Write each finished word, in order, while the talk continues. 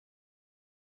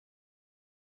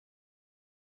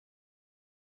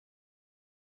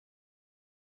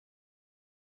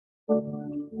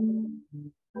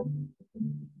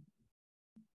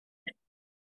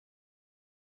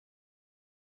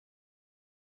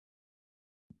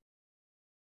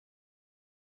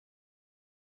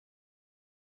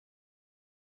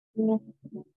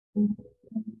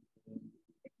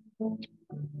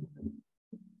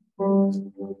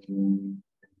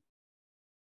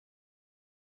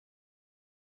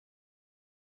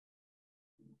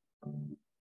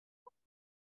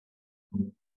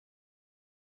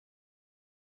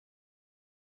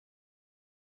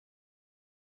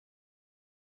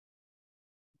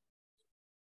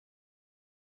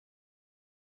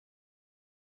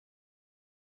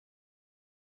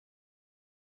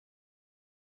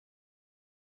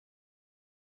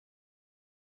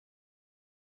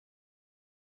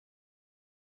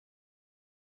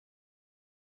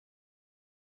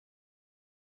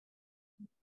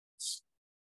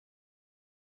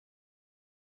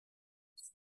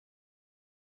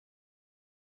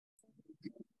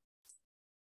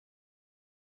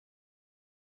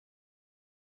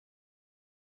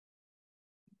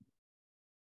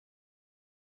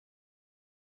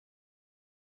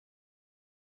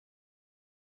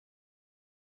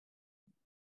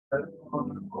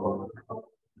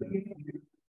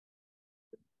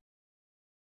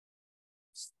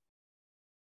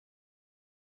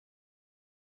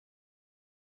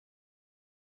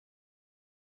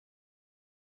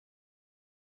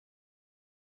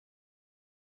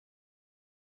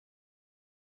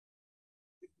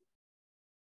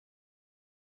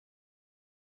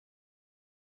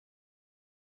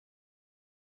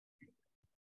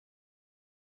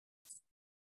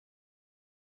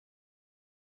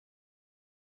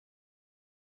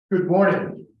Good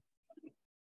morning.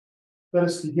 Let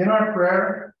us begin our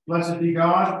prayer. Blessed be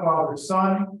God, Father,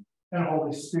 Son, and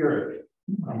Holy Spirit.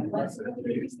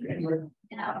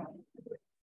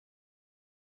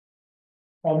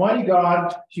 Almighty God,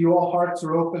 to you all hearts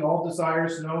are open, all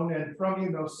desires known, and from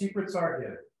you no secrets are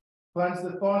hid. Cleanse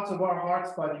the thoughts of our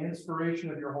hearts by the inspiration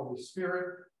of your Holy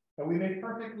Spirit, that we may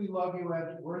perfectly love you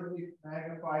and worthily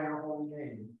magnify your holy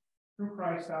name. Through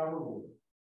Christ our Lord.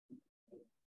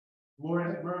 Lord,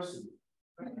 have mercy.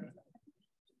 The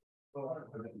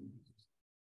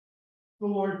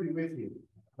Lord be with you.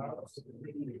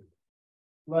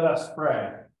 Let us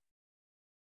pray.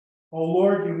 O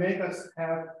Lord, you make us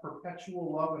have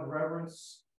perpetual love and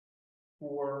reverence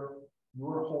for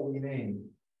your holy name.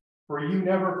 For you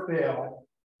never fail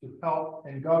to help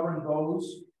and govern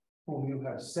those whom you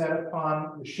have set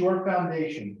upon the sure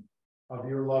foundation of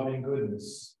your loving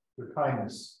goodness, your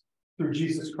kindness. Through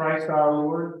Jesus Christ our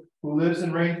Lord, who lives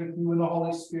and reigns with you in the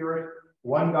Holy Spirit,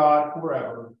 one God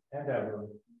forever and ever.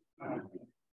 Amen.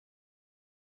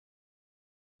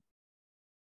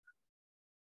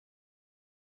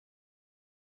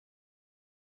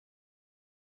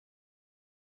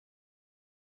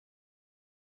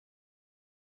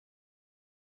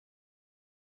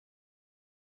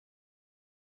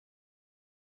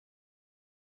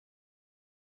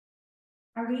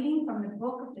 A reading from the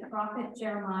book of the prophet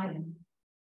Jeremiah.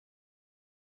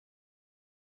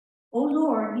 O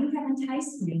Lord, you have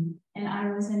enticed me, and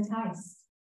I was enticed.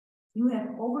 You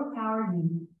have overpowered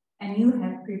me, and you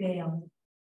have prevailed.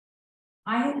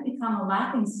 I have become a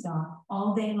laughingstock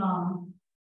all day long.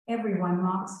 Everyone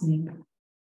mocks me.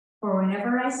 For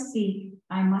whenever I speak,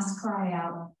 I must cry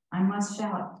out, I must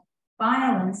shout,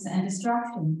 violence and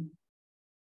destruction.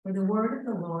 For the word of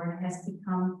the Lord has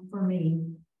become for me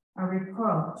a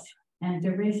reproach and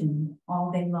derision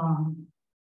all day long.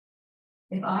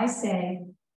 If I say,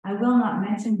 I will not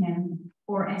mention him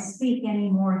or speak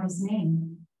any more his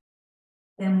name,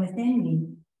 then within me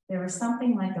there is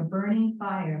something like a burning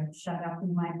fire shut up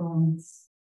in my bones.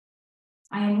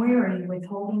 I am weary with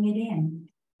holding it in,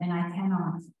 and I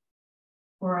cannot,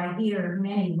 for I hear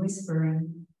many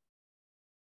whispering.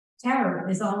 Terror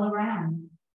is all around.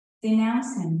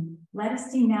 Denounce him. Let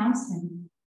us denounce him.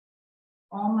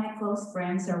 All my close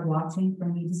friends are watching for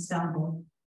me to stumble.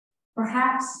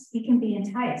 Perhaps he can be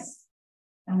enticed,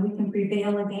 and we can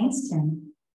prevail against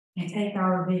him and take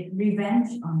our revenge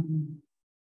on him.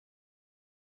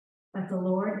 But the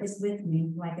Lord is with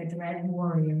me like a dread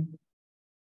warrior.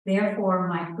 Therefore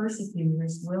my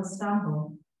persecutors will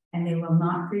stumble, and they will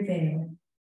not prevail.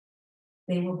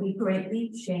 They will be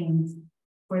greatly shamed,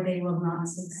 for they will not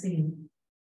succeed.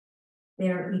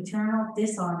 Their eternal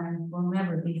dishonor will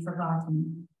never be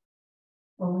forgotten.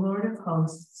 O Lord of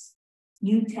hosts,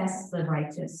 you test the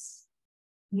righteous.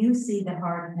 You see the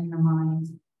heart and the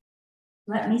mind.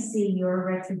 Let me see your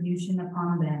retribution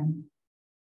upon them.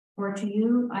 For to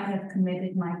you I have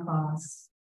committed my cause.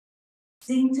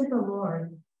 Sing to the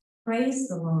Lord, praise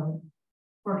the Lord.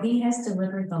 For he has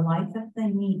delivered the life of the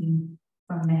needy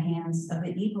from the hands of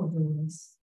the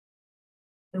evildoers.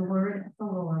 The word of the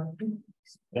Lord.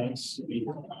 Thanks be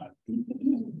to God.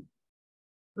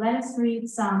 Let us read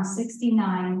Psalm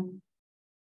 69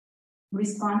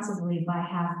 responsively by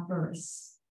half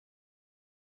verse.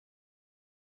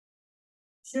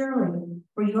 Surely,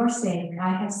 for your sake, I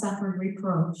have suffered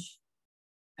reproach.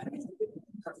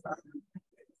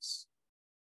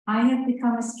 I have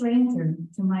become a stranger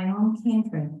to my own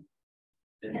kindred.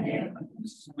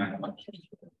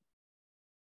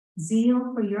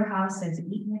 Zeal for your house has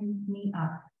eaten me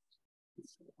up.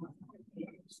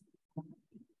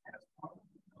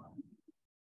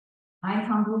 I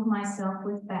humbled myself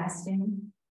with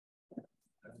fasting.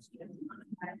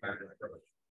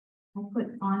 I put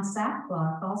on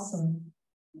sackcloth also.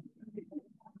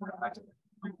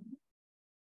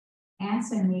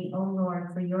 Answer me, O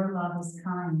Lord, for your love is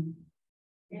kind.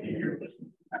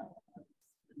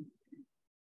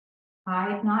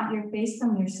 Hide not your face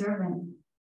from your servant.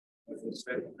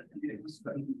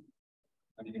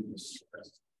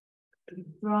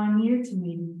 Draw near to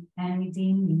me and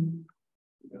redeem me.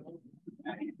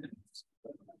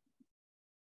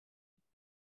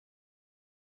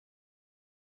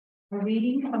 A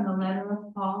reading from the letter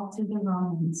of Paul to the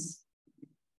Romans.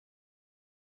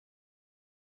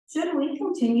 Should we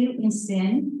continue in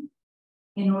sin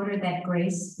in order that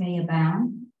grace may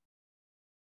abound?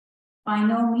 By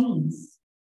no means.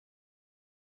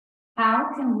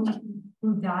 How can we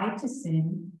who died to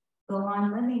sin go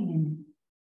on living in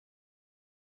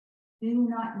it? Do you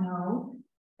not know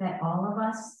that all of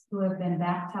us who have been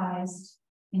baptized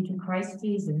into Christ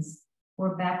Jesus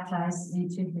were baptized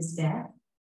into his death?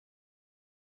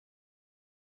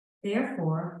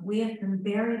 Therefore, we have been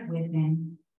buried with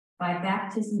him by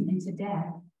baptism into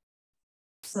death,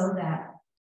 so that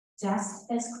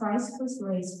just as Christ was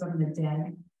raised from the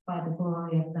dead by the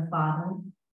glory of the Father,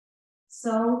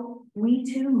 so we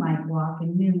too might walk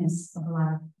in newness of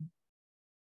life.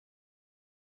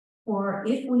 For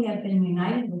if we have been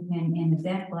united with him in a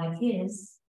death like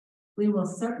his, we will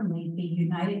certainly be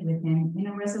united with him in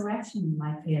a resurrection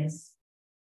like his.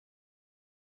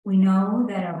 We know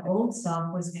that our old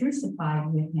self was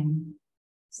crucified with him,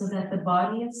 so that the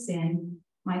body of sin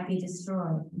might be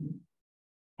destroyed,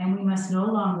 and we must no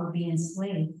longer be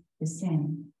enslaved to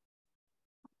sin.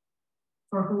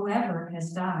 For whoever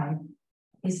has died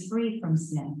is free from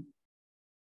sin.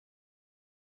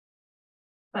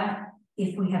 But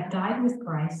if we have died with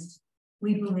Christ,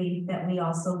 we believe that we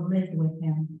also live with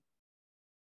him.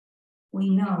 We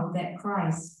know that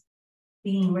Christ,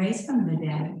 being raised from the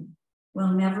dead,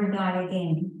 will never die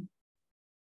again.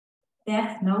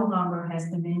 Death no longer has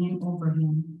dominion over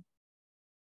him.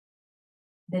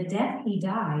 The death he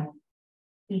died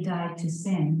to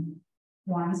sin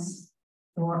once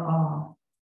for all.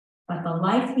 But the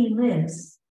life he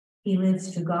lives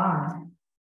to God.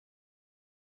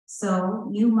 So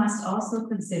you must also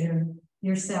consider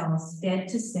yourselves dead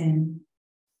to sin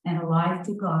and alive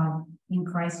to God in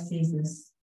Christ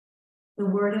Jesus. The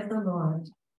word of the Lord.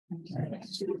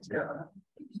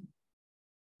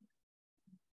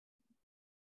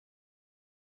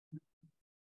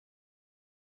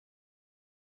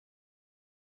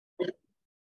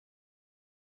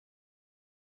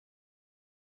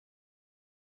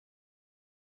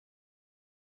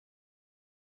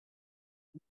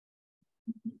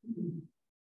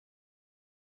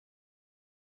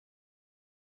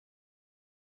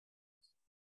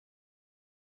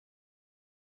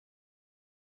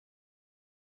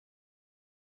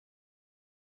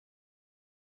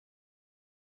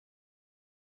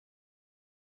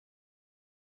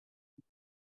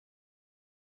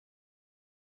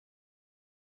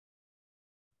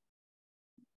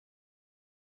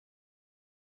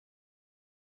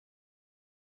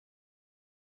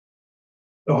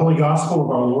 The Holy Gospel of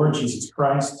our Lord Jesus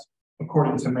Christ,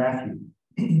 according to Matthew.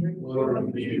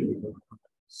 Lord,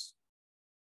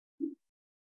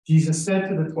 Jesus said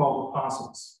to the 12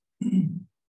 apostles,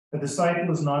 "A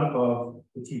disciple is not above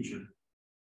the teacher,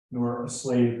 nor a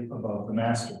slave above the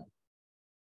master.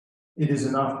 It is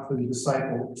enough for the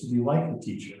disciple to be like the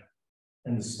teacher,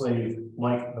 and the slave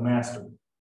like the master.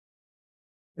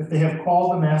 If they have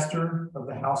called the master of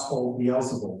the household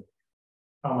Beelzebul,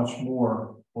 how much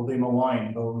more will they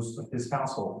malign those of his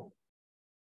household?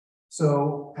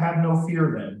 So have no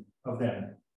fear then of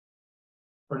them,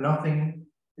 for nothing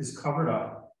is covered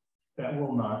up that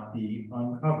will not be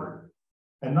uncovered,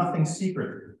 and nothing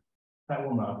secret that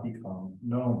will not become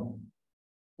known.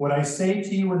 What I say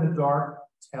to you in the dark,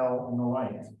 tell in the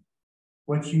light.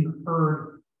 What you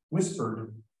heard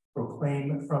whispered,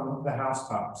 proclaim from the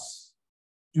housetops.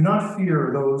 Do not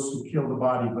fear those who kill the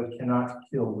body but cannot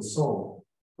kill the soul.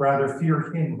 Rather,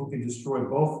 fear him who can destroy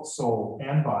both soul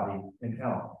and body in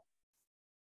hell.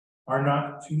 Are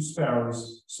not 2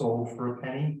 sparrows sold for a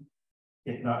penny?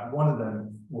 Yet not one of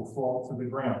them will fall to the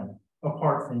ground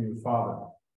apart from your Father.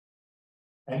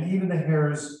 And even the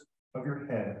hairs of your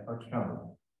head are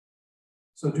counted.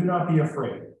 So do not be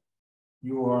afraid.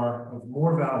 You are of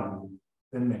more value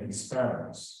than many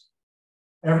sparrows.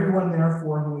 Everyone,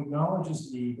 therefore, who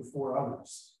acknowledges me before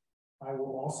others, I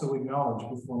will also acknowledge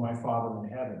before my Father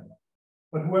in heaven.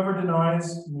 But whoever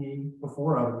denies me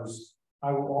before others,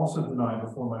 I will also deny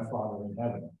before my Father in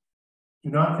heaven. Do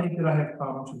not think that I have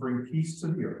come to bring peace to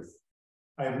the earth.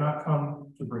 I have not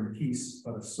come to bring peace,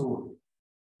 but a sword.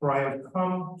 For I have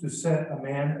come to set a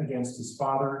man against his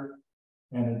father,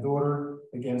 and a daughter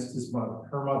against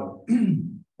her mother,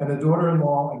 and a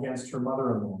daughter-in-law against her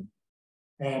mother-in-law.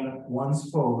 And one's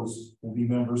foes will be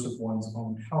members of one's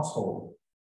own household.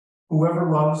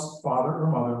 Whoever loves father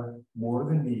or mother more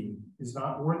than me is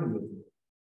not worthy of me.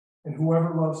 And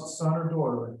whoever loves son or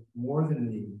daughter more than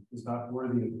me is not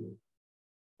worthy of me.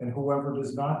 And whoever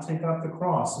does not take up the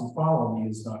cross and follow me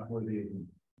is not worthy of me.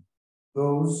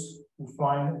 Those who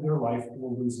find their life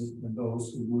will lose it, and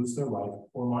those who lose their life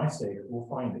for my sake will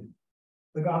find it.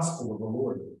 The gospel of the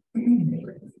Lord.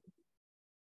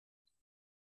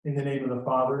 In the name of the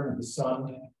Father, and of the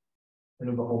Son, and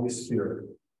of the Holy Spirit.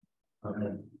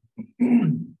 Amen.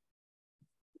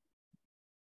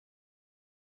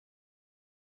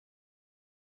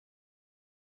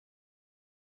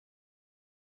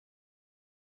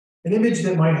 An image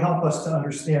that might help us to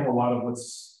understand a lot of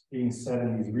what's being said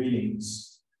in these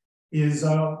readings is,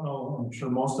 I don't know, I'm sure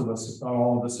most of us, if not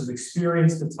all of us, have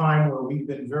experienced a time where we've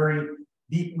been very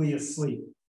deeply asleep.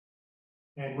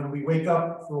 And when we wake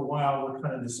up for a while, we're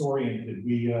kind of disoriented.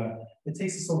 It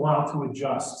takes us a while to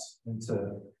adjust and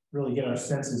to really get our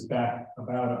senses back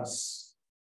about us.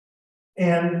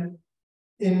 And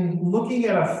in looking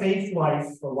at a faith life,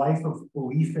 a life of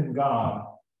belief in God,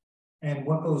 and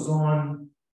what goes on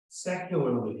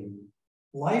secularly,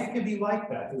 life can be like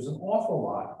that. There's an awful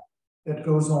lot that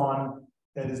goes on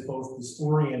that is both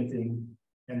disorienting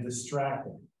and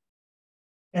distracting.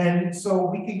 And so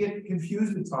we can get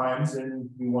confused at times and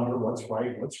we wonder what's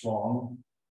right, what's wrong.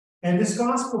 And this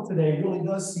gospel today really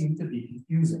does seem to be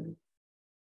confusing.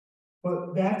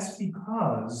 But that's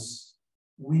because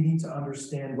we need to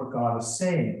understand what God is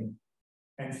saying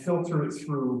and filter it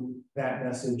through that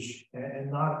message and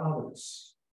not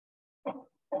others.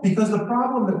 Because the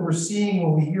problem that we're seeing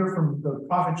when we hear from the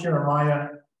prophet Jeremiah,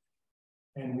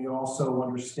 and we also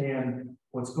understand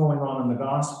what's going on in the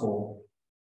gospel,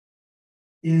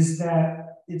 is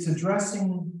that it's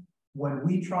addressing when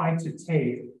we try to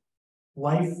take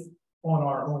life on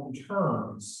our own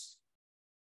terms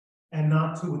and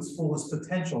not to its fullest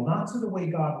potential, not to the way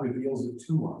God reveals it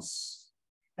to us.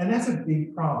 And that's a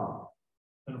big problem.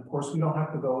 And of course, we don't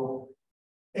have to go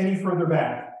any further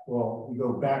back. Well, we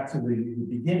go back to the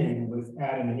beginning with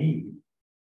Adam and Eve,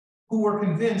 who were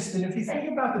convinced, and if you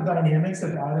think about the dynamics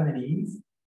of Adam and Eve,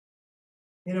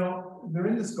 you know, they're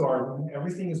in this garden,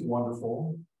 everything is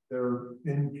wonderful, they're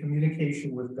in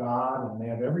communication with God, and they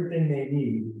have everything they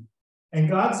need. And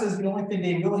God says the only thing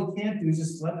they really can't do is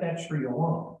just let that tree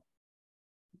alone.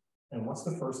 And what's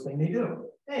the first thing they do?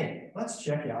 Hey, let's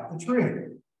check out the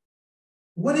tree.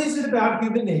 What is it about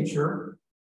human nature?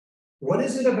 What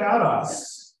is it about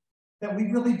us that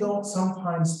we really don't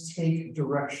sometimes take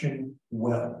direction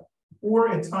well, or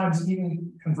at times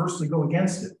even conversely go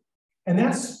against it? And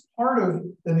that's part of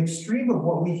an extreme of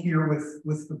what we hear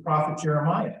with the prophet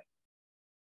Jeremiah.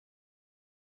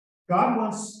 God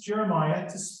wants Jeremiah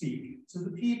to speak to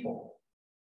the people.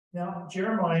 Now,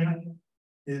 Jeremiah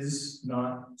is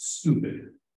not stupid.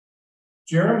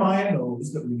 Jeremiah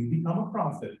knows that when you become a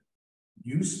prophet,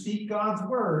 you speak God's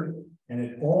word, and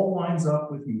it all lines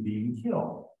up with you being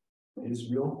killed.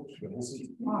 Israel kills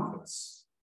its prophets.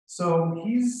 So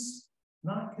he's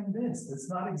not convinced. It's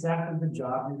not exactly the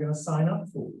job you're going to sign up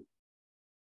for.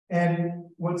 And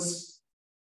what's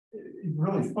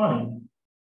really funny,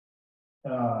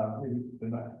 maybe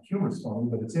not humorous funny,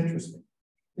 but it's interesting,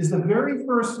 is the very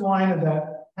first line of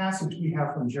that passage we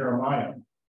have from Jeremiah.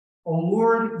 "O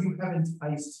Lord, you have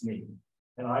enticed me,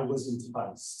 and I was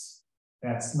enticed."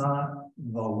 That's not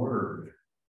the word.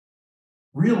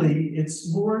 Really,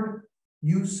 it's, "Lord,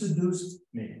 you seduced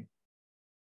me,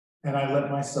 and I let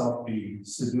myself be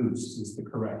seduced," is the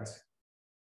correct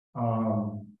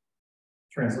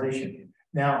translation.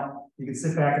 Now, you can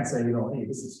sit back and say, hey,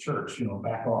 this is church,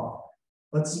 back off.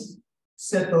 Let's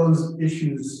set those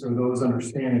issues or those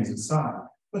understandings aside.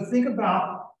 But think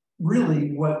about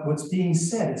really what's being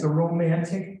said. It's a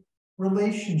romantic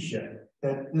relationship.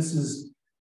 That this is,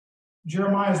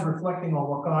 Jeremiah is reflecting on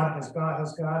what God has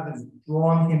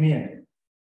drawn him in.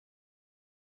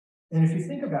 And if you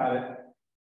think about it,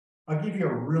 I'll give you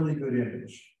a really good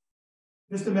image.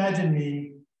 Just imagine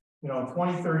me,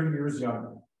 20, 30 years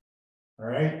younger. All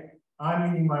right.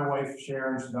 I'm meeting my wife,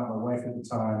 Sharon. She's not my wife at the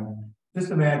time. Just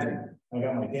imagine, I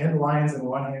got my dandelions in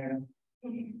one hand,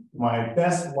 my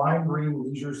best lime green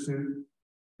leisure suit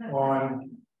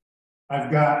on. I've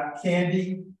got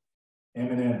candy,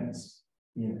 M&Ms,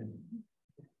 and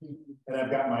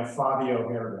I've got my Fabio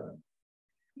hair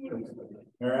done.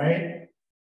 All right.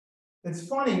 It's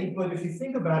funny, but if you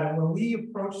think about it, when we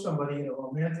approach somebody in a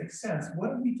romantic sense,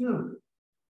 what do we do?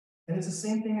 And it's the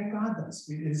same thing that God does.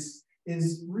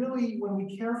 Is really when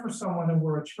we care for someone and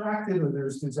we're attracted, or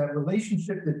there's that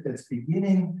relationship that's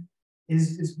beginning,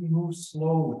 is we move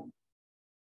slowly.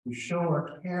 We show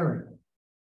our caring.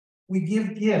 We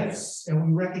give gifts and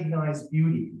we recognize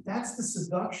beauty. That's the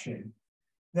seduction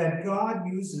that God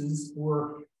uses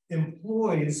or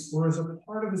employs or as a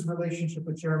part of his relationship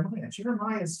with Jeremiah.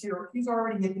 Jeremiah is here. He's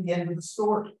already at the end of the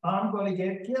story. I'm going to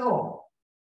get killed.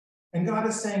 And God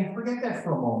is saying, forget that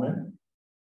for a moment.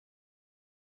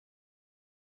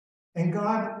 And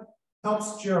God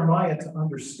helps Jeremiah to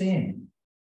understand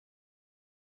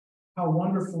how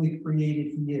wonderfully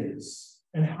created he is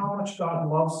and how much God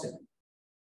loves him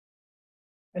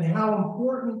and how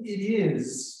important it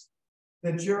is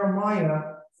that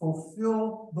Jeremiah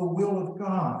fulfill the will of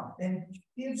God, and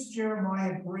gives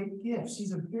Jeremiah great gifts.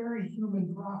 He's a very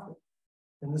human prophet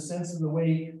in the sense of the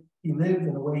way he lived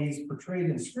and the way he's portrayed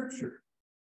in Scripture.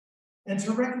 And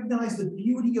to recognize the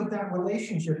beauty of that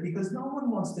relationship, because no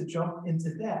one wants to jump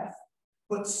into death,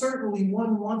 but certainly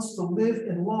one wants to live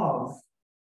and love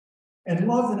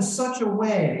in such a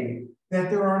way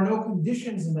that there are no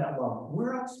conditions in that love.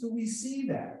 Where else do we see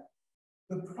that?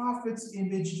 The prophets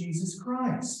image Jesus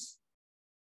Christ.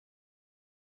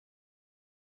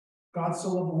 God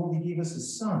so loved the world, he gave us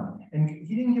his son. And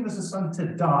he didn't give us a son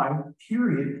to die,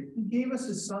 period. He gave us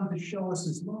his son to show us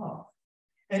his love.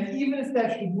 And even if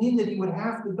that should mean that he would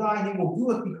have to die, he will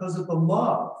do it because of the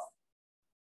love.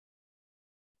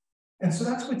 And so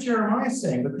that's what Jeremiah is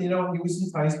saying. But he was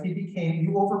enticed,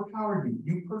 you overpowered me,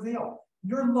 you prevailed.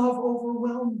 Your love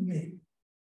overwhelmed me.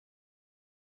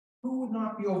 Who would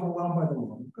not be overwhelmed by the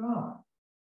love of God?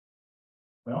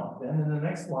 Well, then in the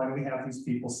next line, we have these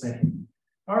people saying,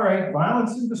 all right,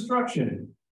 violence and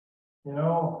destruction.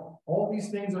 All these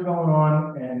things are going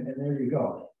on, and there you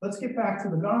go. Let's get back to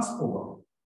the gospel, though.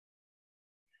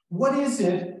 What is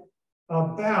it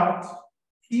about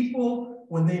people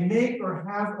when they make or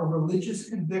have a religious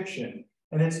conviction,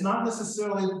 and it's not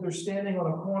necessarily that they're standing on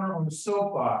a corner on the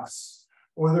soapbox,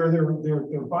 or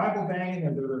they're Bible banging,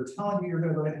 and they're telling you you're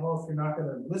going to go to hell if you're not going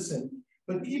to listen,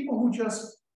 but people who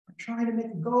just are trying to make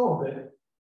a go of it,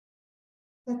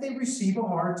 that they receive a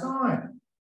hard time.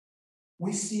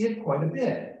 We see it quite a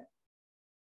bit.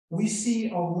 We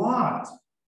see a lot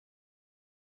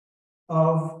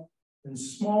of, in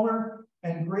smaller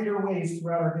and greater ways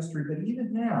throughout our history, but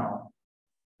even now,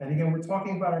 and again, we're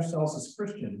talking about ourselves as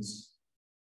Christians,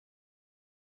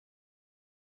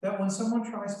 that when someone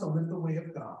tries to live the way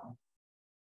of God,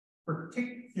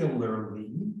 particularly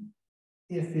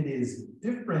if it is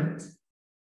different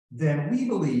than we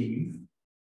believe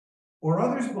or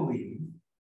others believe,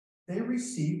 they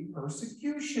receive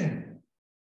persecution.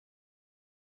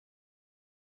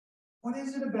 What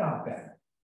is it about that?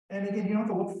 And again, you don't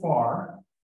have to look far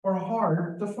or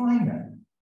hard to find that.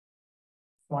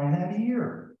 Find that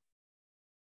here.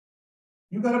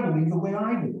 You got to believe the way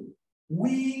I do.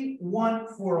 We want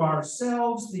for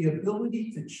ourselves the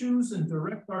ability to choose and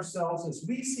direct ourselves as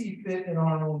we see fit in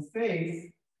our own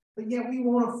faith, but yet we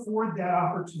won't afford that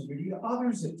opportunity to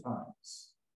others at times.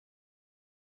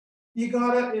 You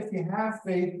gotta, if you have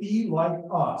faith, be like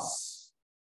us.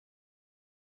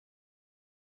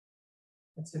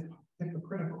 That's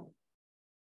hypocritical.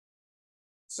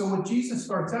 So what Jesus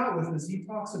starts out with is he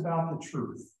talks about the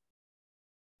truth.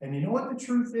 And you know what the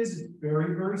truth is? It's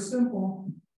very, very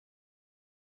simple.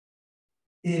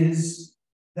 Is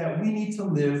that we need to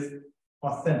live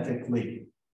authentically,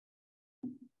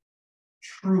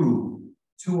 true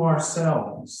to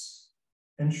ourselves,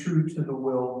 and true to the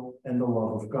will and the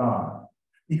love of God.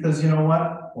 Because you know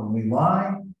what? When we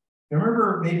lie,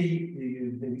 remember,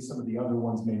 maybe some of the other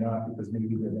ones may not, because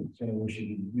maybe the generation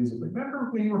didn't use it, but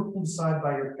remember when you were pulled aside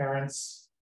by your parents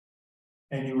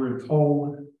and you were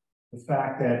told the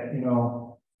fact that,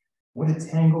 what a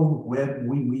tangled web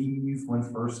we weave when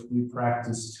first we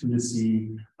practice to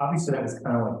deceive. Obviously, that was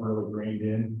kind of like really grained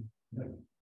in.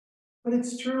 But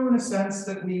it's true in a sense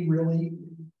that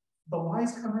the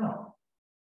lies come out.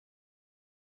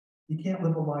 You can't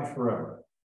live a lie forever.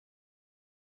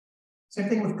 Same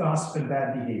thing with gossip and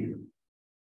bad behavior.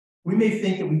 We may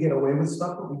think that we get away with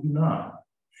stuff, but we do not.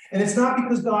 And it's not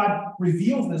because God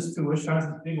reveals this to us, shines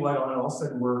this big light on it, all of a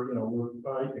sudden we're all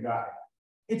right, the guy.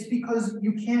 It's because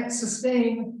you can't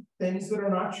sustain things that are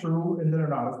not true and that are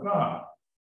not of God.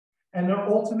 And their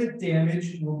ultimate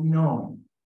damage will be known.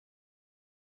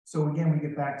 So again, we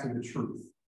get back to the truth.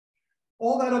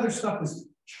 All that other stuff is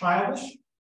childish.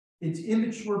 It's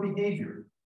immature behavior.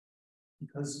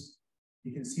 Because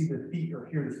you can see the feet or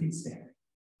hear the feet standing.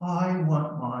 I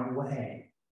want my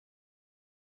way.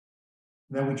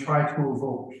 And then we try to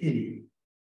evoke pity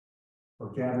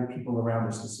or gather people around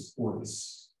us to support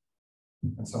us.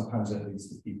 And sometimes that leads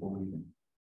to people leaving.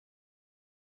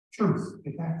 Truth,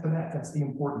 get back to that. That's the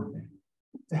important thing.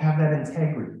 To have that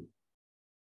integrity.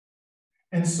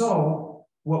 And so,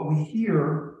 what we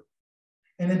hear,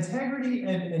 and integrity,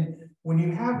 and when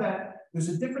you have that, there's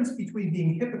a difference between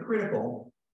being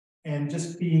hypocritical and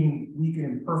just being weak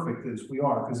and imperfect as we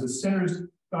are. Because as sinners,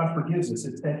 God forgives us.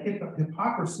 It's that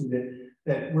hypocrisy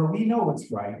that where we know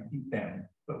it's right deep down,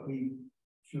 but we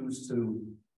choose to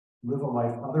live a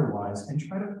life otherwise and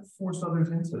try to force others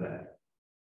into that.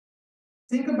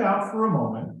 Think about for a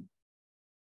moment,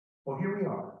 well, here we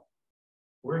are.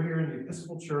 We're here in the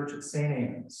Episcopal Church at St.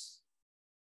 Anne's.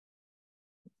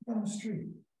 Down the street.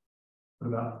 What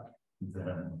about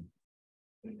them?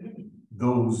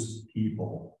 Those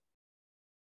people.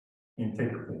 And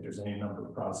take a look, there's any number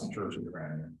of Protestant churches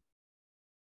around here.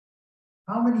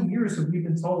 How many years have we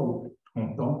been told,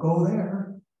 don't go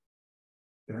there?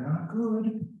 They're not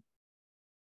good.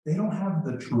 They don't have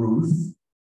the truth.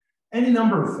 Any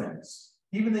number of things.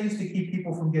 Even they used to keep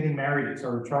people from getting married,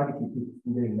 or tried to keep people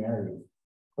from getting married.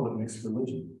 Call it mixed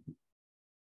religion.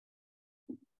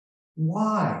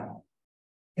 Why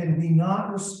can we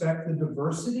not respect the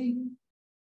diversity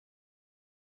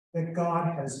that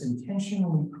God has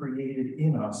intentionally created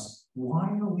in us? Why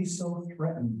are we so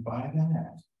threatened by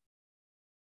that?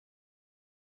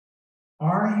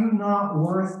 Are you not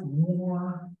worth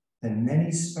more than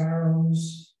many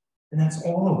sparrows? And that's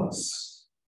all of us.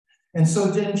 And so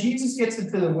then Jesus gets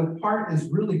into what part is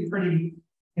really pretty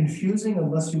confusing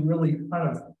unless you really kind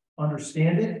of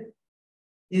understand it,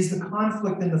 is the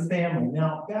conflict in the family.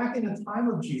 Now, back in the time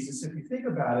of Jesus, if you think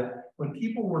about it, when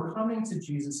people were coming to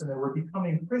Jesus and they were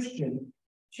becoming Christian,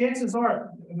 chances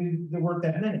are, there weren't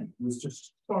that many. It was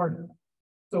just starting.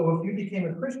 So if you became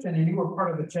a Christian and you were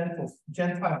part of a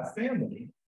Gentile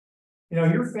family,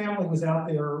 your family was out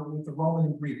there with the Roman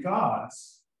and Greek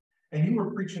gods, and you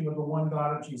were preaching of the one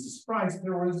God of Jesus Christ,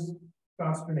 there was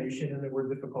consternation and there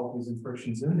were difficulties and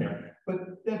frictions in there.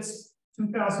 But that's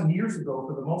 2,000 years ago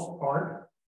for the most part.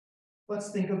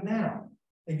 Let's think of now.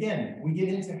 Again, we get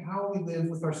into how we live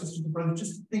with our sisters and brothers.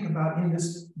 Just think about in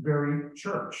this very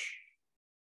church.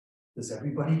 Does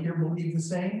everybody here believe the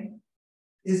same?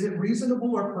 Is it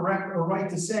reasonable or correct or right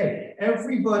to say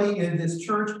everybody in this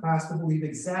church has to believe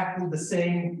exactly the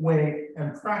same way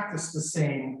and practice the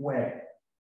same way?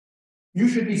 You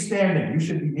should be standing, you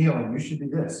should be kneeling, you should be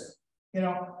this.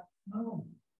 No.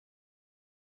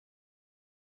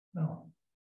 No.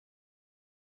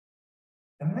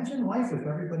 Imagine life if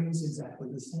everybody was exactly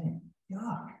the same.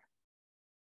 Yuck.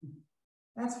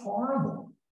 That's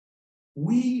horrible.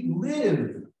 We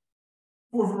live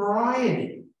for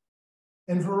variety.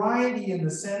 And variety in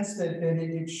the sense that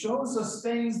it shows us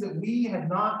things that we have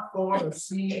not thought or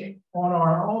seen on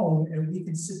our own, and we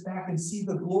can sit back and see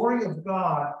the glory of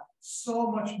God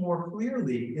so much more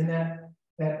clearly in that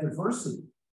diversity.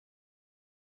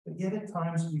 But yet at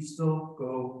times we still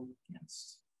go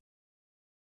against.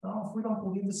 No, if we don't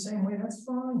believe the same way, that's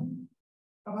fine.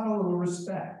 How about a little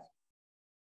respect?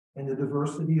 And the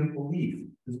diversity of belief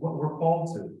is what we're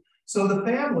called to. So the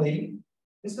family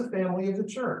is the family of the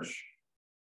church.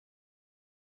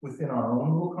 Within our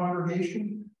own little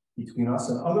congregation, between us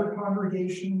and other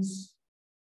congregations.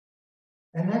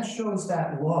 And that shows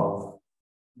that love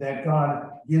that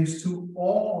God gives to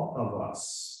all of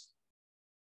us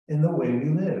in the way we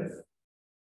live.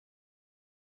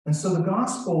 And so the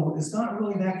gospel is not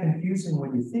really that confusing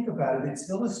when you think about it.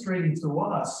 It's illustrating to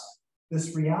us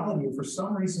this reality of, for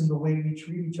some reason, the way we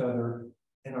treat each other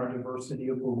in our diversity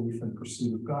of belief and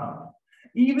pursuit of God.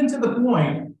 Even to the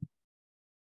point,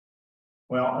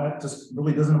 well, that just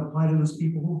really doesn't apply to those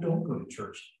people who don't go to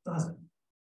church, does it?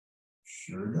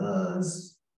 Sure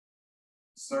does.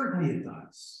 Certainly it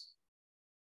does.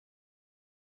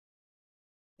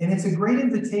 And it's a great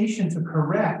invitation to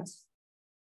correct,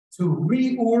 to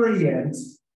reorient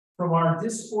from our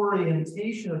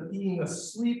disorientation of being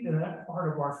asleep in that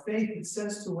part of our faith, it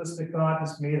says to us that God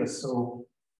has made us so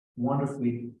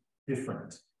wonderfully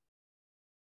different.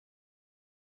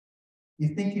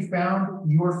 You think you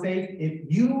found your faith? If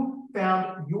you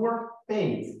found your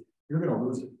faith, you're going to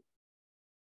lose it.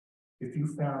 If you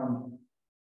found,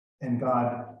 and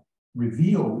God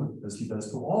revealed, as he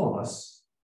does to all of us,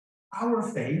 our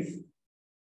faith,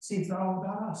 see, it's not all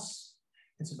about us.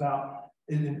 It's about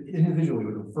individually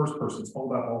with the first person. It's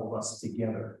all about all of us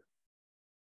together.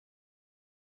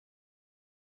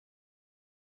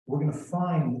 We're going to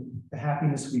find the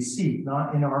happiness we seek,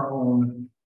 not in our own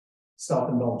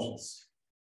self-indulgence,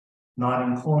 not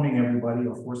in cloning everybody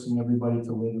or forcing everybody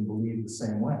to live and believe the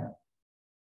same way.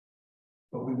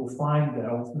 But we will find the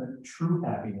ultimate true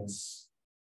happiness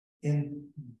in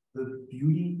the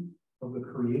beauty of the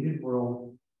created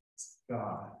world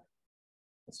God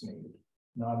has made it,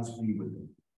 not as we would be.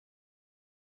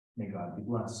 May God be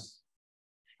blessed.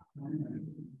 I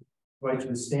invite you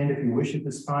to stand if you wish at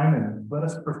this time and let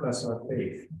us profess our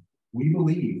faith. We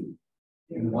believe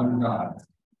in one God.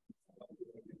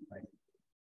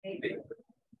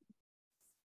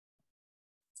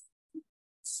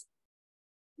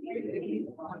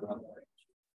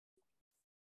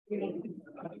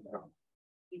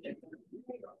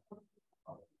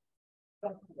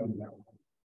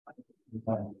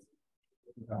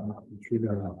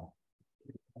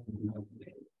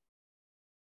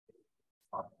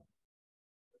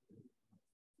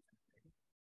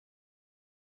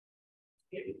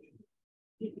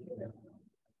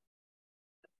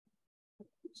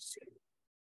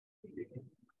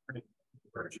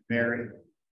 Virgin Mary,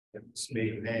 that was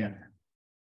made man.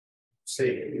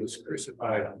 Say he was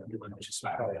crucified on the religious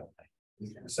Messiah.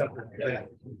 He suffered death,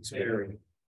 he was buried.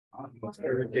 On the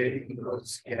third day he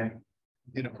rose again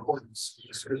in accordance with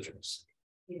the scriptures.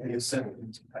 He ascended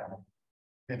into heaven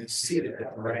and is seated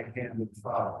at the right hand of the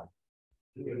Father.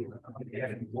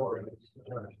 Glory.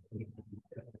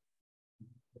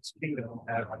 His kingdom will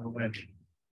have no end.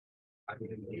 I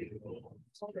believe.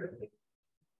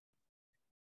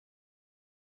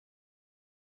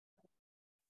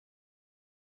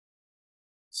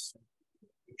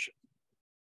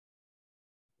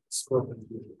 Spoken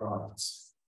through the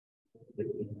prophets.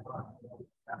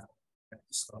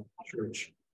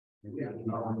 Church.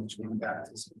 Knowledge and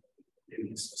baptism.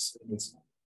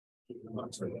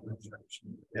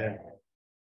 Yeah.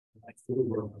 Like for the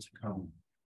world to come.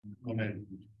 Amen.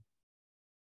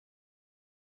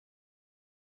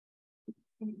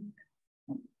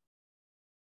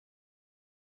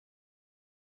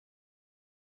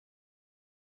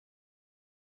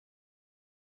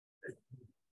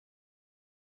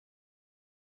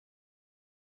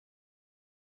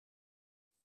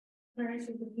 Prayers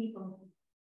of the people.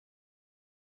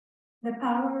 The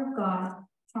power of God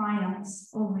triumphs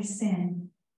over sin.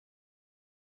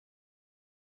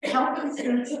 Help the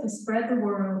church to spread the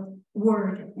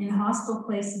word in hostile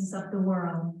places of the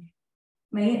world.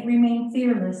 May it remain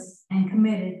fearless and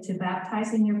committed to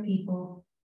baptizing your people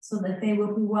so that they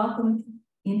will be welcomed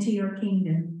into your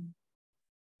kingdom.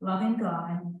 Loving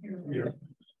God. Yeah.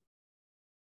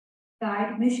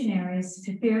 Guide missionaries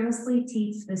to fearlessly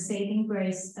teach the saving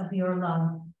grace of your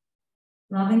love.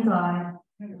 Loving God.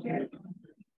 Yeah.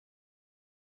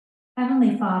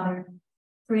 Heavenly Father,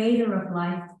 creator of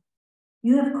life,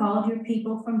 you have called your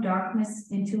people from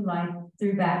darkness into light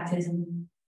through baptism.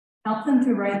 Help them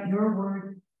to write your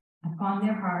word upon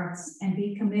their hearts and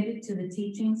be committed to the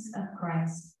teachings of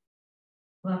Christ.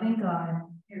 Loving God.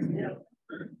 Yeah.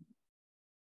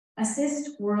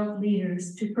 Assist world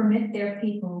leaders to permit their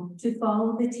people to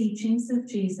follow the teachings of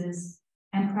Jesus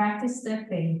and practice their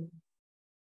faith.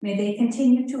 May they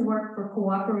continue to work for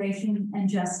cooperation and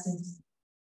justice.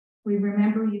 We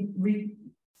remember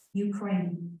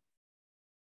Ukraine.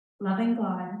 Loving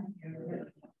God.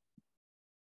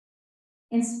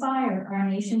 Inspire our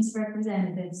nation's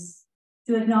representatives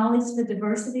to acknowledge the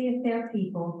diversity of their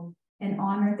people and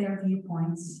honor their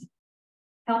viewpoints.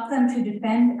 Help them to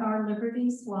defend our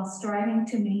liberties while striving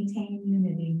to maintain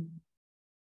unity.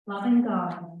 Loving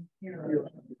God.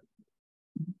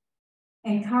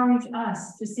 Encourage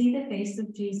us to see the face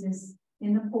of Jesus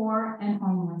in the poor and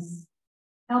homeless.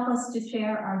 Help us to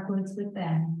share our goods with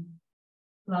them.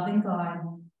 Loving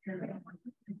God.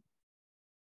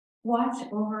 Watch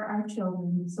over our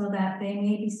children so that they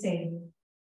may be safe.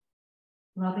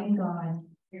 Loving God.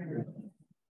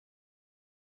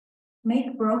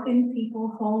 Make broken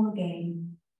people whole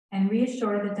again and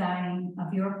reassure the dying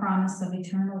of your promise of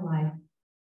eternal life.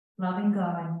 Loving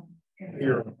God.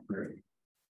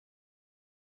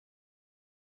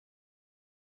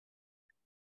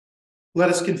 Let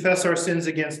us confess our sins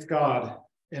against God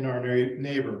and our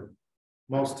neighbor.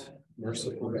 Most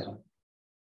merciful God,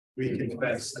 We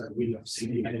confess that we have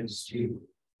sinned against you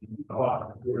in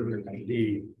thought, word, and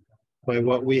deed, by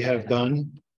what we have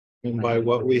done and by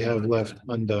what we have left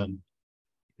undone.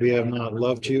 We have not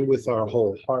loved you with our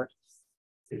whole heart.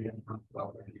 we have not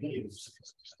felt our needs.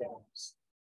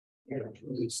 We are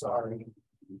truly sorry.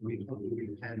 We humbly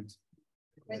repent.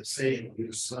 For the sake of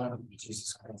your Son,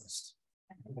 Jesus Christ,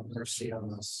 have mercy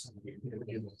on us and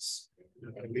forgive us,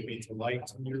 that we may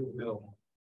delight in your will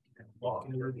and walk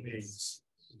in your ways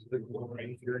to the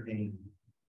glory of your name.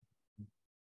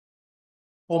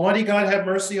 Almighty God, have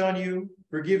mercy on you,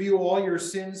 forgive you all your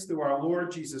sins through our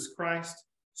Lord Jesus Christ,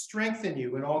 strengthen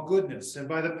you in all goodness, and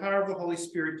by the power of the Holy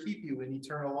Spirit, keep you in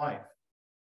eternal life.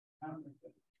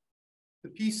 The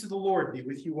peace of the Lord be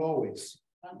with you always.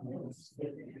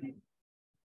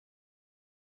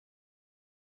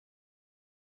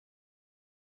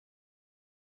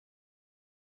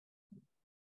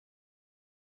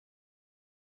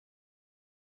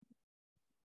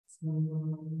 He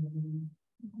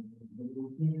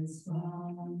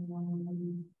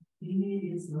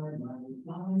is my life,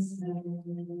 my strength,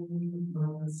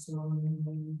 my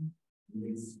song.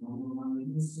 This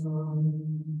morning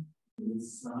song,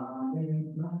 this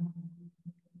silent night.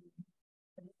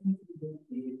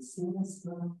 It's a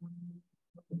strong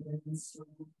and strong.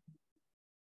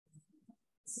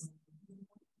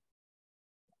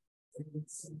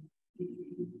 It's a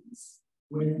peace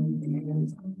when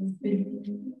there's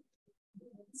nothing.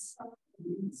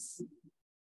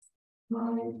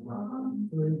 My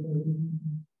comfort,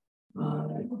 my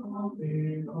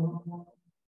confidant,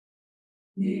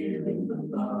 here in the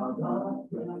love of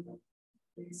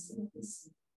Christ,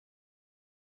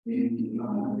 in the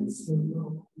eyes of the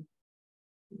Lord,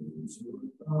 to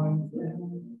find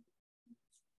them,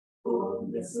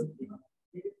 fullness of God.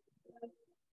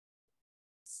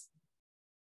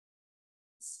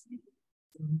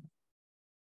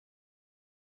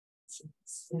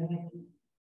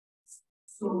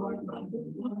 Lord, like the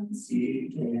ones he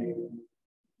gave.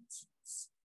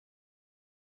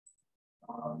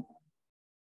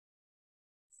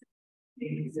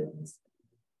 Jesus.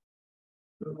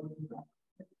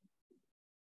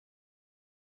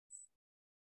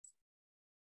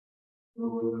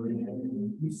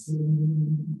 We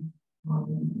sing on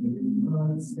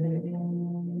God's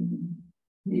name,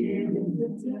 here in the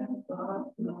death of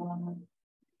God.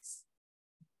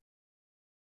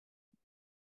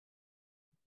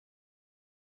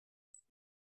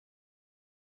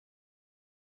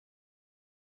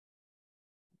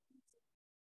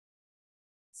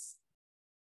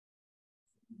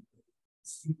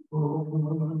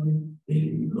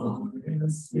 In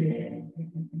glorious day,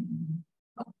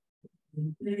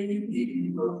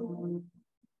 baby Lord,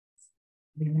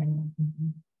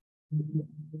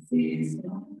 He's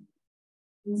not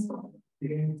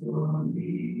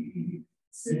victory,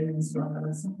 since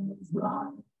rise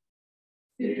life,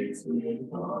 it's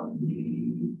with on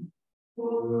me,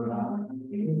 for I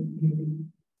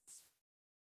am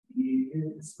He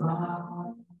is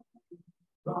God.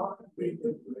 God with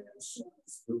the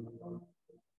precious blood,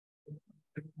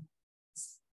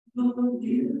 the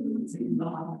beauty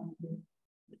light,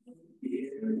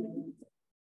 here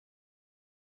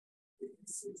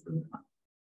this is the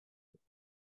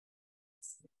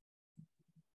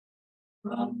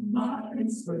from my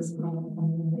first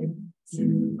life to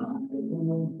my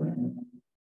old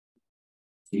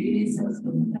Jesus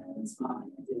commands my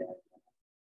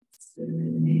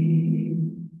destiny.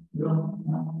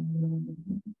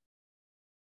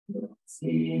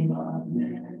 See my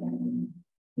man,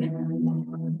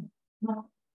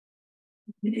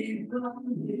 he brought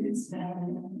his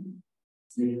hand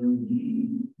till he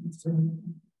turns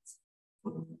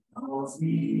for all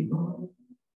evil.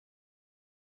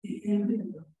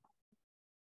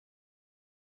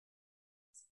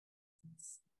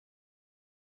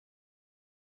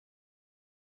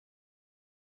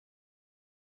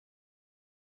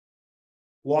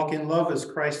 Walk in love as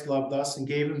Christ loved us and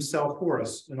gave himself for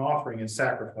us, an offering and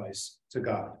sacrifice to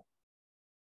God.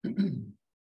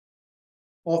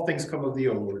 All things come of thee,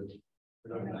 O Lord.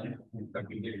 The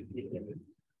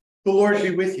Lord be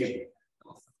with you.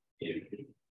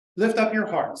 Lift up your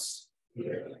hearts.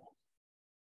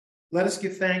 Let us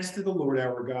give thanks to the Lord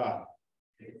our God.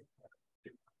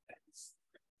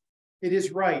 It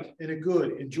is right and a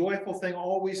good and joyful thing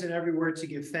always and everywhere to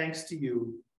give thanks to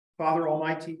you, Father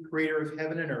Almighty, creator of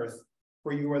heaven and earth,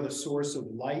 for you are the source of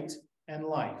light and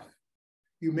life.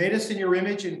 You made us in your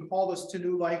image and called us to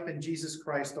new life in Jesus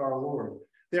Christ our Lord.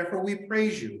 Therefore we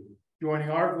praise you,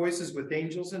 joining our voices with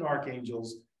angels and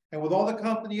archangels, and with all the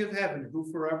company of heaven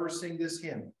who forever sing this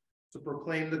hymn to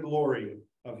proclaim the glory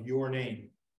of your name.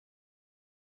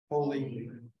 Holy.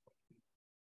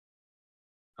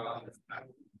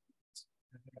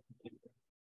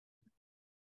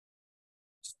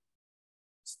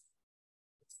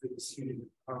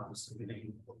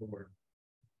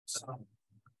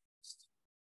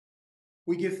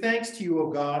 We give thanks to you,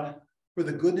 O God, for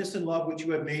the goodness and love which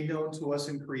you have made known to us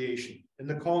in creation, and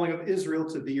the calling of Israel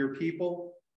to be your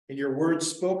people, and your words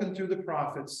spoken through the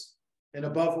prophets, and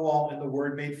above all in the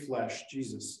word made flesh,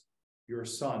 Jesus, your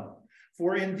Son.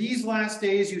 For in these last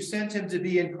days you sent him to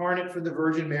be incarnate from the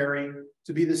Virgin Mary,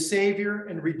 to be the Savior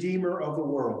and Redeemer of the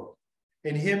world.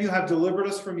 In him you have delivered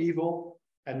us from evil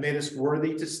and made us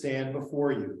worthy to stand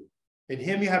before you. In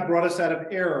him you have brought us out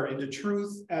of error into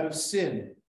truth, out of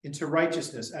sin into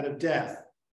righteousness, out of death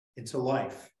into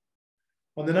life.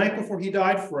 On the night before he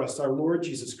died for us, our Lord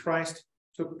Jesus Christ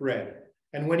took bread,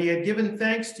 and when he had given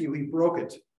thanks to you, he broke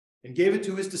it and gave it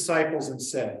to his disciples and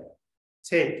said,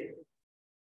 "Take,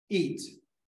 eat.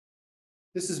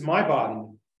 This is my body,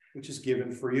 which is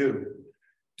given for you.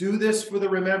 Do this for the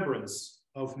remembrance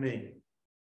of me."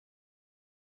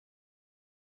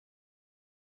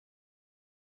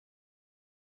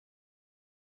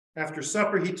 After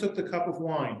supper, he took the cup of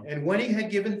wine, and when he had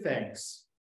given thanks,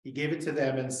 he gave it to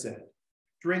them and said,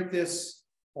 "Drink this,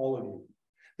 all of you.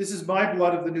 This is my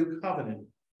blood of the new covenant,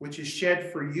 which is shed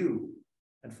for you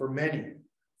and for many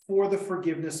for the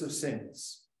forgiveness of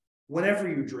sins. Whenever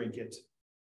you drink it,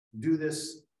 do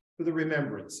this for the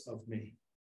remembrance of me."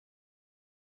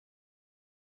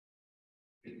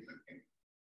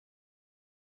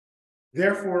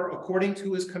 Therefore, according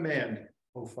to his command,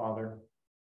 O Father,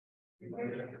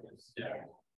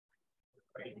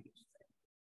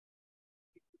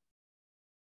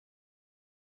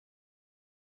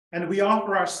 and we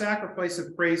offer our sacrifice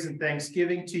of praise and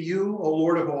thanksgiving to you, O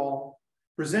Lord of all,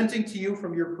 presenting to you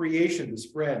from your creation this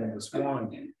bread and this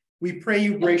wine. We pray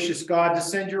you, gracious God, to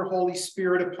send your Holy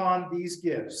Spirit upon these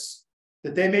gifts,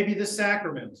 that they may be the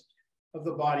sacrament of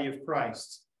the body of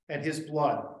Christ and his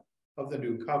blood of the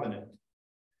new covenant.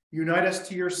 Unite us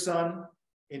to your Son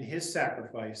in his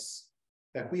sacrifice,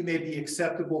 that we may be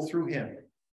acceptable through him,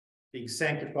 being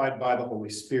sanctified by the Holy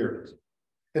Spirit.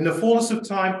 In the fullness of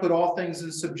time, put all things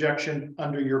in subjection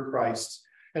under your Christ,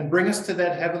 and bring us to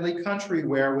that heavenly country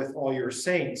where, with all your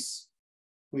saints,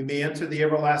 we may enter the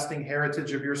everlasting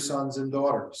heritage of your sons and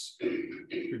daughters.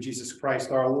 Through Jesus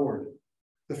Christ our Lord,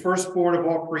 the firstborn of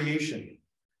all creation,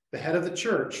 the head of the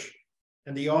church,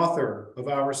 and the author of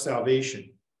our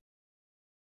salvation.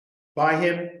 By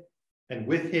him, and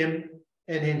with him,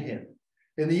 and in him,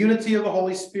 in the unity of the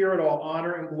Holy Spirit, all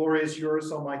honor and glory is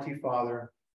yours, Almighty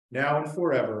Father, now and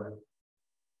forever.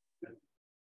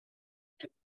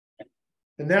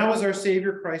 And now, as our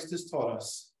Savior Christ has taught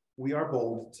us, we are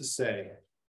bold to say,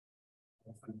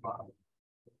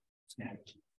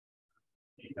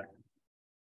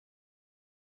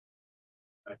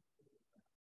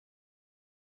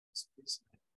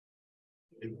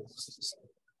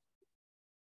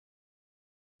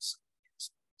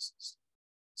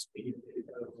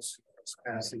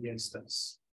 pass against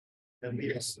us, and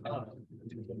lead us not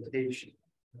into temptation,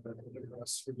 but deliver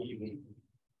us from evil.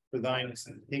 For thine is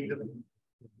the kingdom,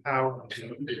 the power,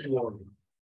 and the glory,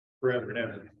 forever and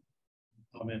ever.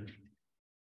 Amen.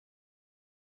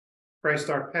 Christ,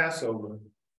 our Passover,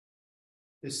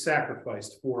 is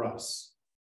sacrificed for us.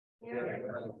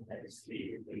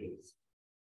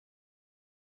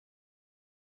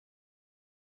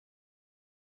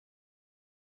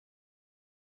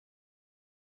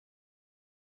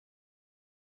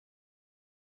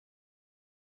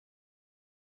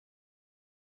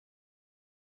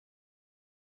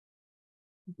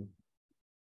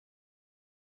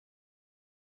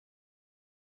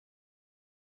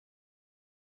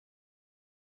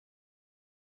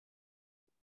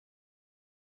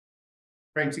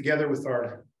 Praying together with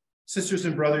our sisters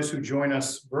and brothers who join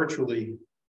us virtually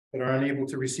but are unable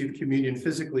to receive communion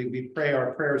physically, we pray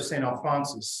our prayer of St.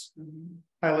 Alphonsus,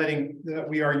 highlighting that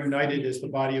we are united as the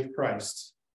body of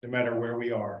Christ, no matter where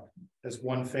we are, as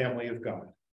one family of God.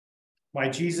 My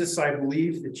Jesus, I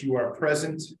believe that you are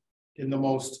present in the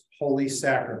most holy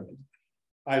sacrament.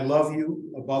 I love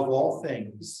you above all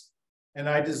things, and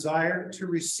I desire to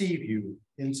receive you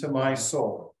into my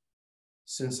soul.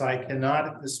 Since I cannot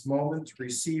at this moment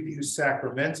receive you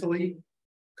sacramentally,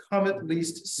 come at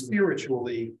least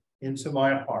spiritually into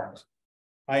my heart.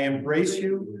 I embrace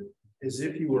you as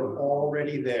if you were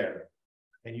already there,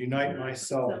 and unite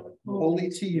myself wholly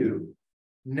to you.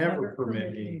 Never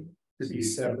permit me to be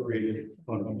separated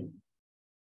from you.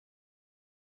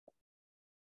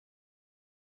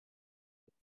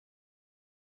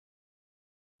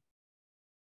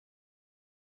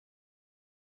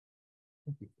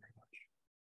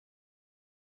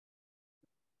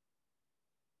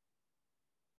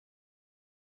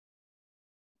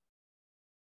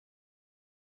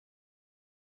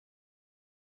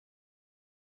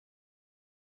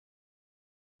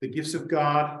 the gifts of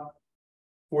God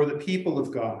for the people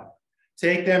of God.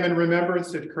 Take them in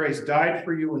remembrance that Christ died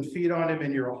for you, and feed on him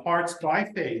in your hearts by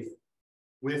faith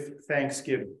with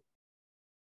thanksgiving.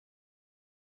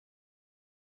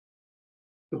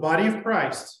 The body of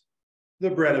Christ, the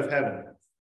bread of heaven.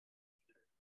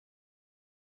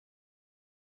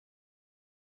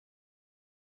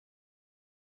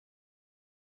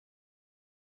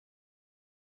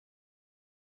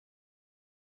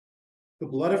 The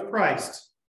blood of Christ,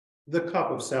 the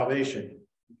cup of salvation.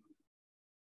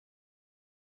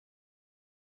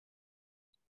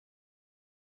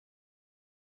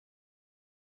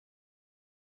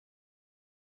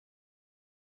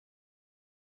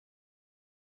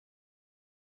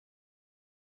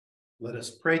 Let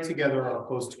us pray together our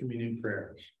post-communion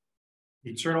prayer.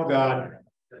 Eternal God,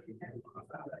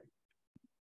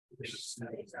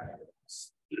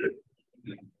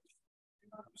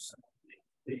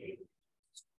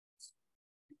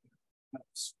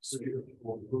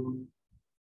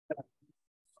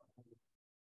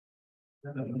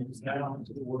 down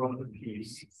to the world of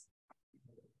peace.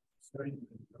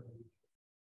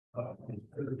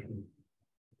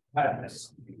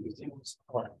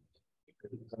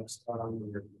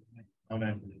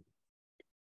 Amen.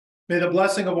 May the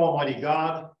blessing of Almighty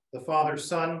God, the Father,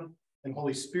 Son, and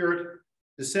Holy Spirit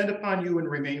descend upon you and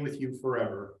remain with you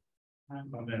forever.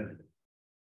 Amen.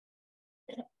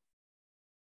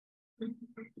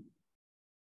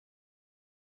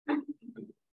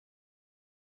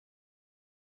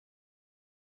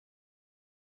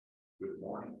 Good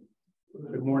morning.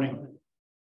 Good morning.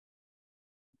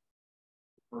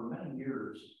 For many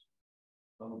years,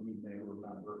 some of you may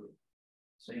remember,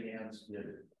 St. Anne's did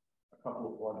a couple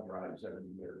of blood drives every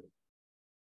year.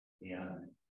 And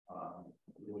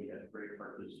we had great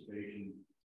participation.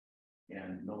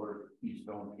 And Miller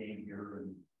Keystone came here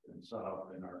and set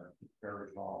up in our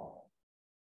parish hall.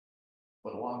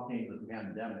 But along came the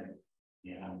pandemic,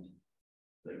 and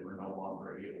they were no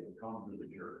longer able to come to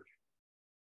the church.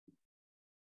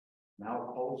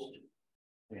 Now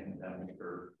post-pandemic,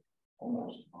 or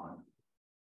almost on,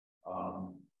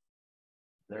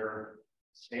 their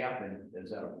staffing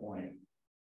is at a point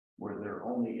where they're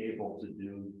only able to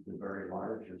do the very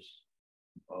largest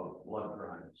of blood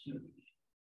drives.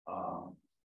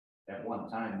 At one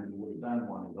time, we would have done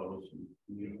one of those.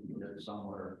 We did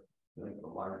somewhere, I think the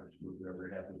largest we've ever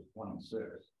had was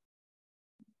 26.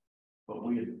 But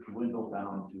we had dwindled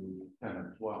down to 10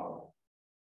 or 12.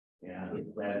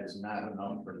 And that is not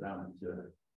enough for them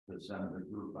to send the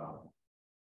group out.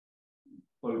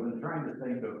 So we've been trying to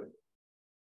think of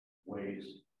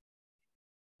ways,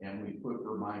 and we put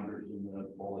reminders in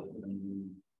the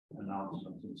bulletin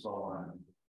announcements and so on.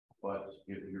 But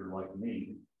if you're like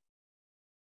me,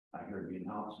 I heard the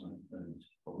announcement, and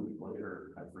a week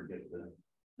later, I forget to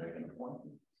make an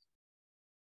appointment.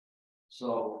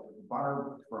 So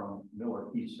Barb from Miller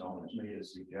Keystone has made a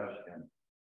suggestion,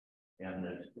 and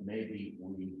that maybe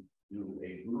we do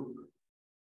a group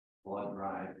blood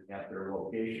drive at their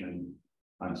location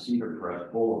on Cedar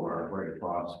Crest Boulevard, right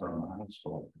across from the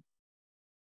hospital.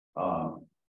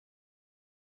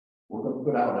 We're going to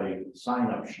put out a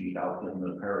sign-up sheet out in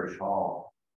the parish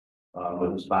hall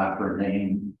with a spot for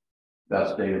name,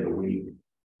 best day of the week,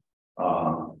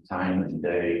 time of the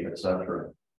day,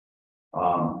 etc.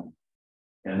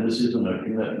 And this isn't a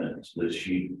commitment, this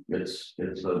sheet. It's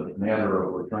a matter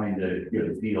of we're trying to get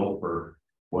a feel for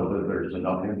whether there's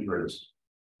enough interest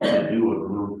to do a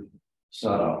group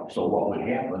setup. So what would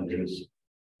happen is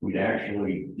we'd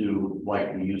actually do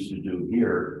like we used to do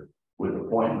here with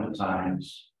appointment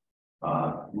times.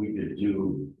 We could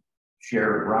do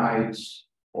shared rides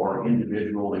or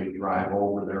individually drive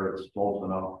over there. It's close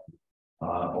enough.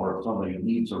 Or if somebody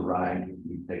needs a ride,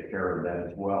 we take care of that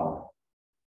as well.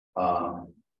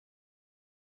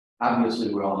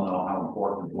 Obviously, we all know how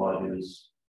important blood is,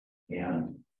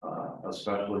 and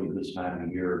especially this time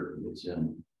of year, it's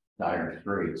in dire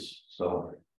straits.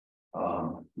 So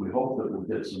we hope that we'll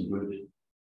get some good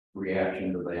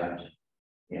reaction to that.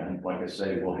 And like I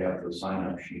say, we'll have the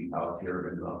sign-up sheet out here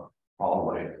in the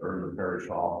hallway or in the parish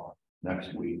hall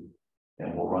next week.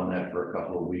 And we'll run that for a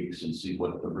couple of weeks and see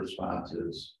what the response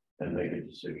is and make a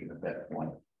decision at that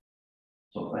point.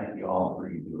 So thank you all for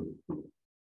you doing.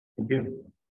 Thank you.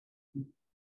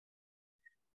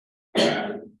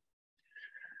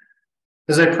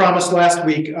 As I promised last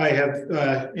week, I have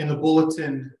in the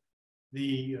bulletin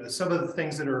some of the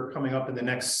things that are coming up in the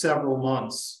next several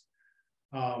months.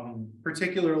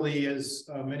 Particularly, as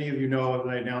many of you know,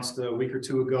 I announced a week or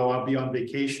two ago, I'll be on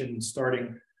vacation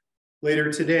starting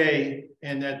later today,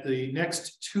 and that the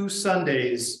next 2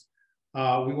 Sundays,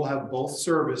 we will have both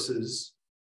services.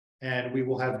 and we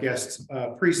will have guest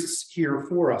priests here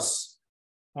for us.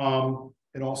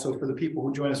 And also for the people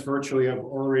who join us virtually, I've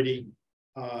already,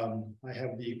 I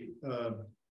have the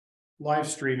live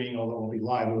streaming, although it will be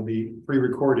live, it will be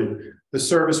pre-recorded. The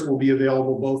service will be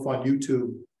available both on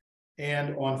YouTube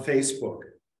and on Facebook.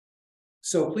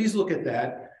 So please look at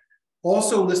that.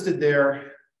 Also listed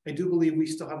there, I do believe we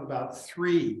still have about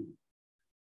 3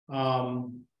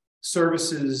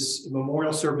 services,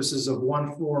 memorial services of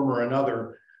one form or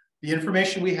another. The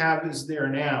information we have is there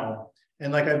now.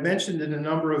 And like I've mentioned in a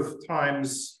number of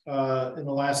times in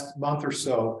the last month or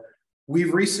so,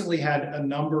 we've recently had a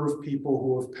number of people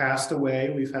who have passed away.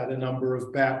 We've had a number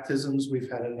of baptisms. We've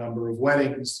had a number of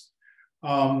weddings.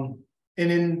 And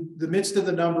in the midst of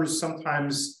the numbers,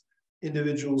 sometimes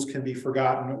individuals can be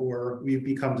forgotten or we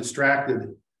become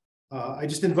distracted. I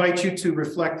just invite you to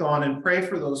reflect on and pray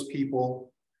for those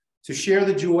people, to share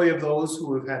the joy of those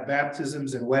who have had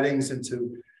baptisms and weddings, and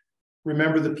to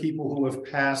remember the people who have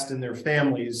passed and their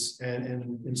families and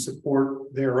in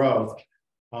support thereof.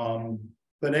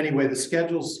 But anyway, the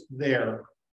schedule's there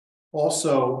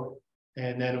also.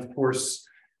 And then, of course,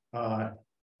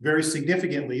 very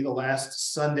significantly, the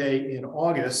last Sunday in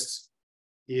August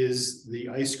is the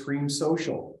ice cream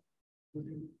social.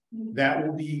 That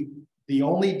will be the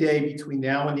only day between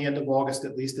now and the end of August,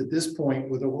 at least at this point,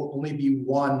 where there will only be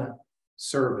one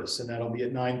service, and that'll be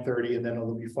at 9:30, and then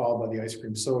it'll be followed by the ice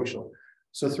cream social.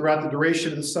 So throughout the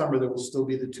duration of the summer, there will still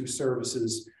be the 2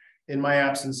 services in my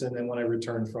absence, and then when I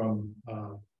return from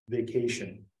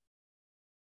vacation.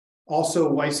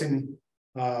 Also, Weissing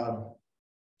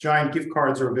Giant gift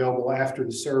cards are available after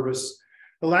the service.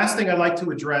 The last thing I'd like to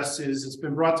address is, it's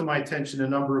been brought to my attention a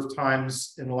number of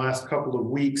times in the last couple of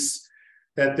weeks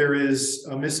that there is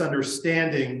a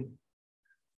misunderstanding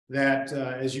that,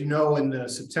 as you know, in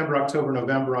September, October,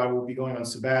 November, I will be going on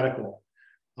sabbatical.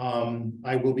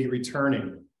 I will be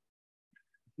returning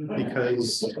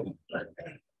because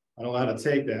I don't know how to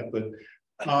take that, but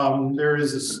there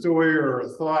is a story or a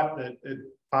thought that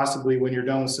possibly when you're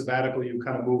done with sabbatical, you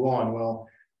kind of move on. Well,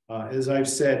 as I've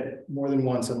said more than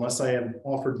once, unless I am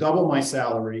offered double my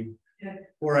salary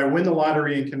or I win the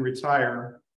lottery and can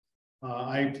retire,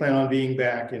 I plan on being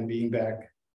back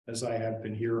as I have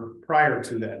been here prior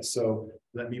to that. So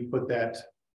let me put that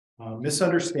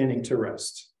misunderstanding to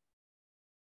rest.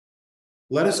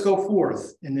 Let us go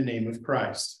forth in the name of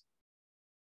Christ.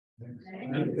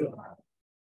 Thank you.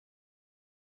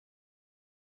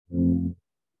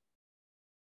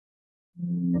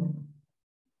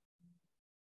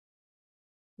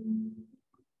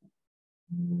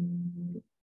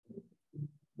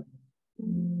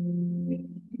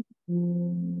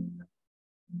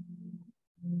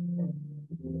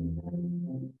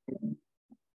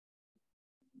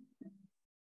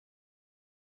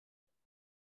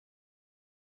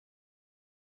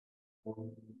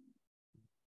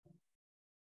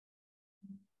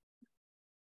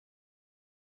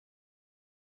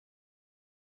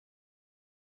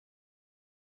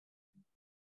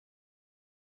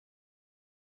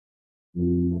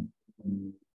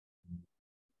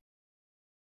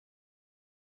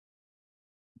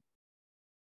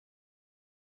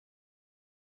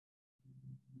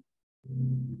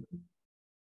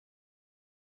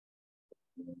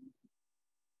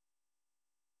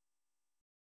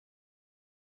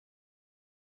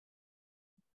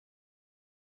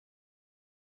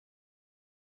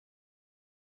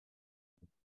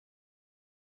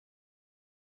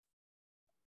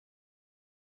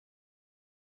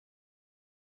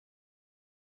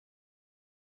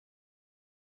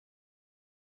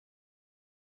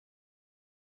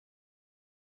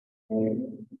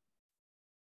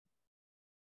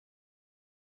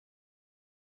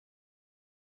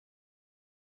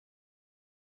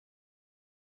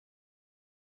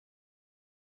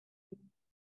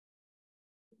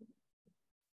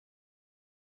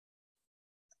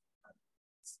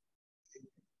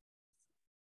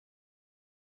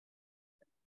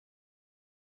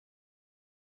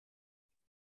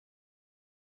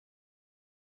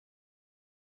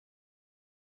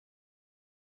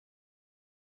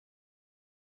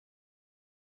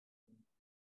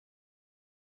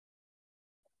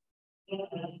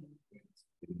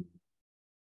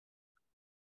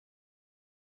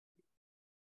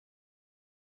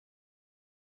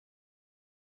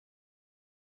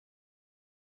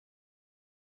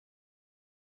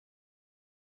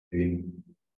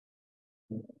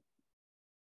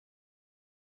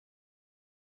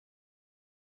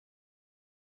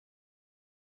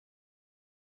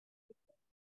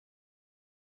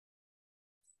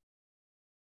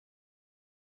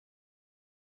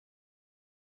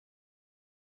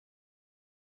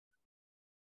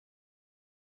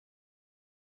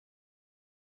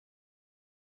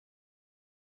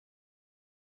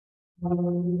 Thank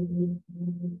you.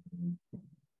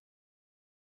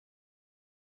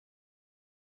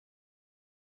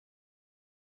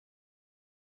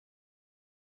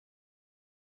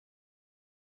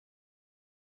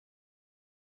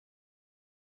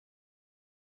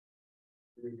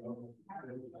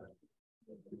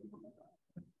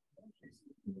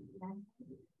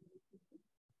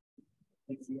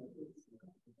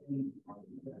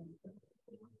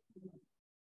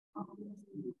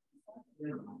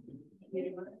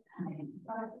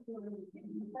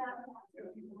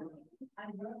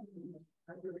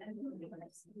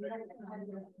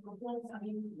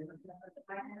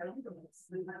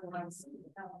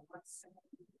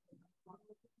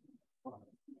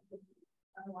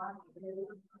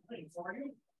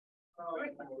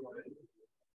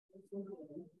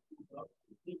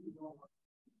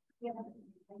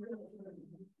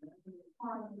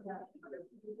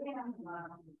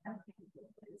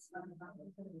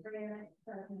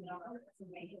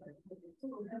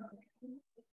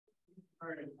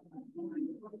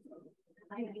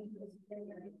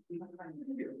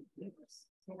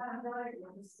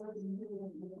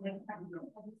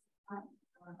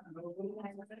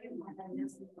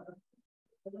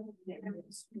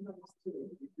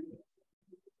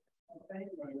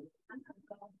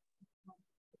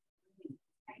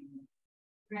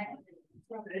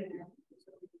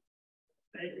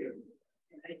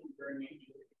 Thank you very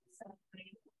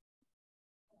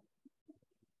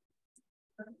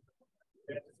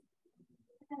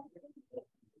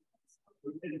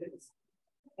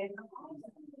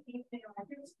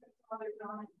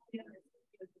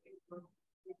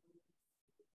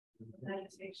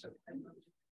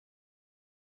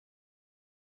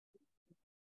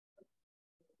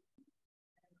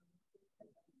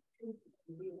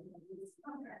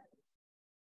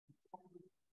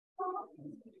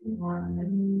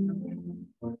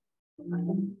much.